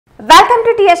Welcome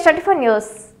to TS24 news.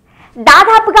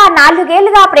 దాదాపుగా 4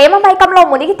 ఏళ్లుగా ప్రేమ మైకంలో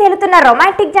మునిగి తేలుతున్న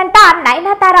రొమాంటిక్ జంట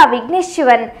నయనతార విఘ్నేష్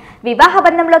శివన్ వివాహ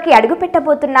బంధంలోకి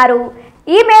అడుగుపెట్టబోతున్నారు.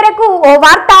 ఈ మేరకు ఓ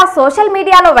వార్త సోషల్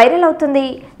మీడియాలో వైరల్ అవుతుంది.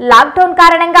 లాక్డౌన్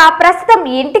కారణంగా ప్రస్తుతం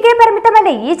ఇంటికే పరిమితమైన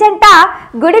ఈ జంట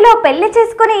గుడిలో పెళ్లి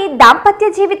చేసుకుని దాంపత్య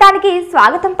జీవితానికి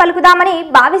స్వాగతం పలుకుదామని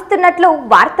భావిస్తున్నట్లు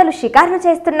వార్తలు షికారు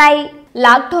చేస్తున్నాయి.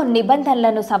 లాక్డౌన్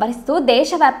నిబంధనలను సవరిస్తూ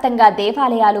దేశవ్యాప్తంగా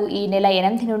దేవాలయాలు ఈ నెల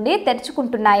 8 నుండి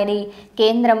తెరుచుకుంటున్నాయని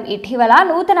కేంద్రం ఇటీవల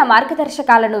నూతన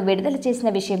మార్గదర్శకాలను విడుదల చేసిన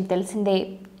విషయం తెలిసిందే.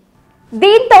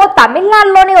 దీంతో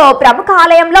తమిళనాడులోని ఓ ప్రముఖ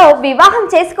ఆలయంలో వివాహం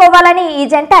చేసుకోవాలని ఈ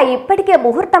జంట ఇప్పటికే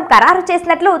ముహూర్తం ఖరారు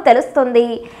చేసినట్లు తెలుస్తుంది.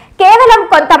 కేవలం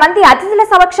కొంతమంది అతిథుల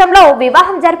సమక్షంలో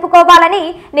వివాహం జరుపుకోవాలని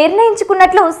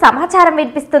నిర్ణయించుకున్నట్లు సమాచారం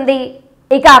వినిపిస్తుంది.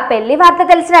 ఇక పెళ్లి వార్త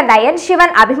తెలిసిన నయన్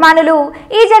శివన్ అభిమానులు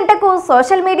ఈ జంటకు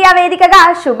సోషల్ మీడియా వేదికగా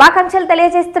శుభాకాంక్షలు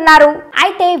తెలియజేస్తున్నారు.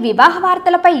 అయితే వివాహ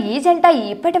వార్తలపై ఈ జంట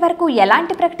ఇప్పటి వరకు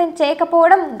ఎలాంటి ప్రకటన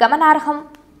చేయకపోవడం గమనార్హం.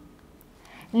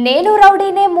 నేను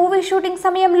రౌడీనే మూవీ షూటింగ్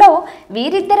సమయంలో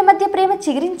వీరిద్దరి మధ్య ప్రేమ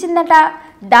చిగురించిందట.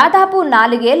 దాదాపు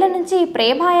 4 ఏళ్ల నుంచి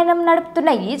ప్రేమాయణం నడుపుతున్న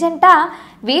ఈ జంట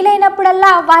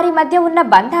వీలైనప్పుడల్లా వారి మధ్య ఉన్న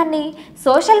బంధాన్ని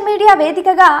సోషల్ మీడియా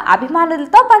వేదికగా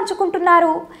అభిమానులతో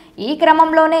పంచుకుంటున్నారు. ఈ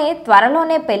క్రమంలోనే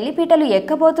త్వరలోనే పెళ్లిపీటలు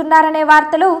ఎక్కబోతున్నారనే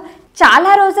వార్తలు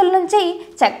చాలా రోజుల నుంచి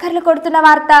చక్కర్లు కొడుతున్న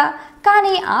వార్త.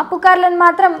 కానీ ఆ పుకార్లను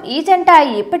మాత్రం ఈ జంట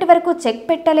ఇప్పటి వరకు చెక్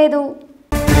పెట్టలేదు.